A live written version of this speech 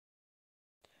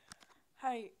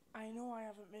I know I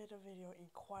haven't made a video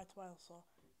in quite a while, so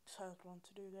decided want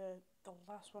to do the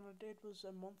last one I did was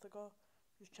a month ago.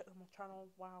 Just checked on my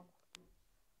channel. Wow,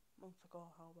 a month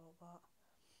ago. How about that?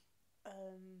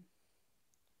 And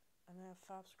I have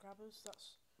 5 subscribers.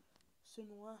 That's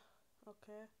similar.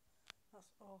 Okay,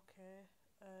 that's okay.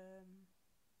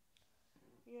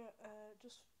 Yeah.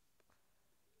 Just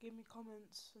give me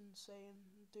comments and saying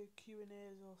do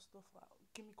Q&As or stuff like that.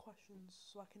 Give me questions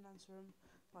so I can answer them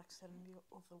like I said in the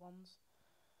other ones.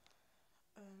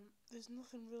 There's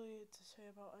nothing really to say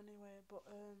about anyway, but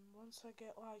once I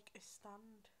get like a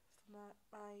stand for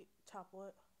my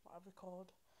tablet, what I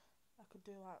record, I could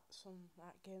do like some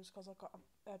like games because I've got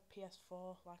a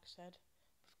PS4, like I said,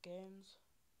 for games.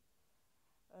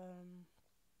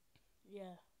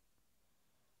 Yeah,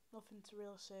 nothing to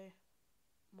really say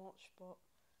much, but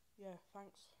yeah,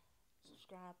 thanks,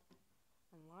 subscribe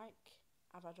and like.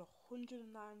 I've had 109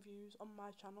 views on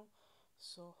my channel,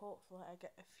 so hopefully I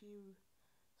get a few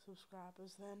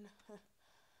subscribers then.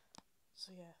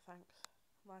 So yeah, thanks.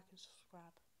 Like and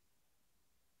subscribe.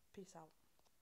 Peace out.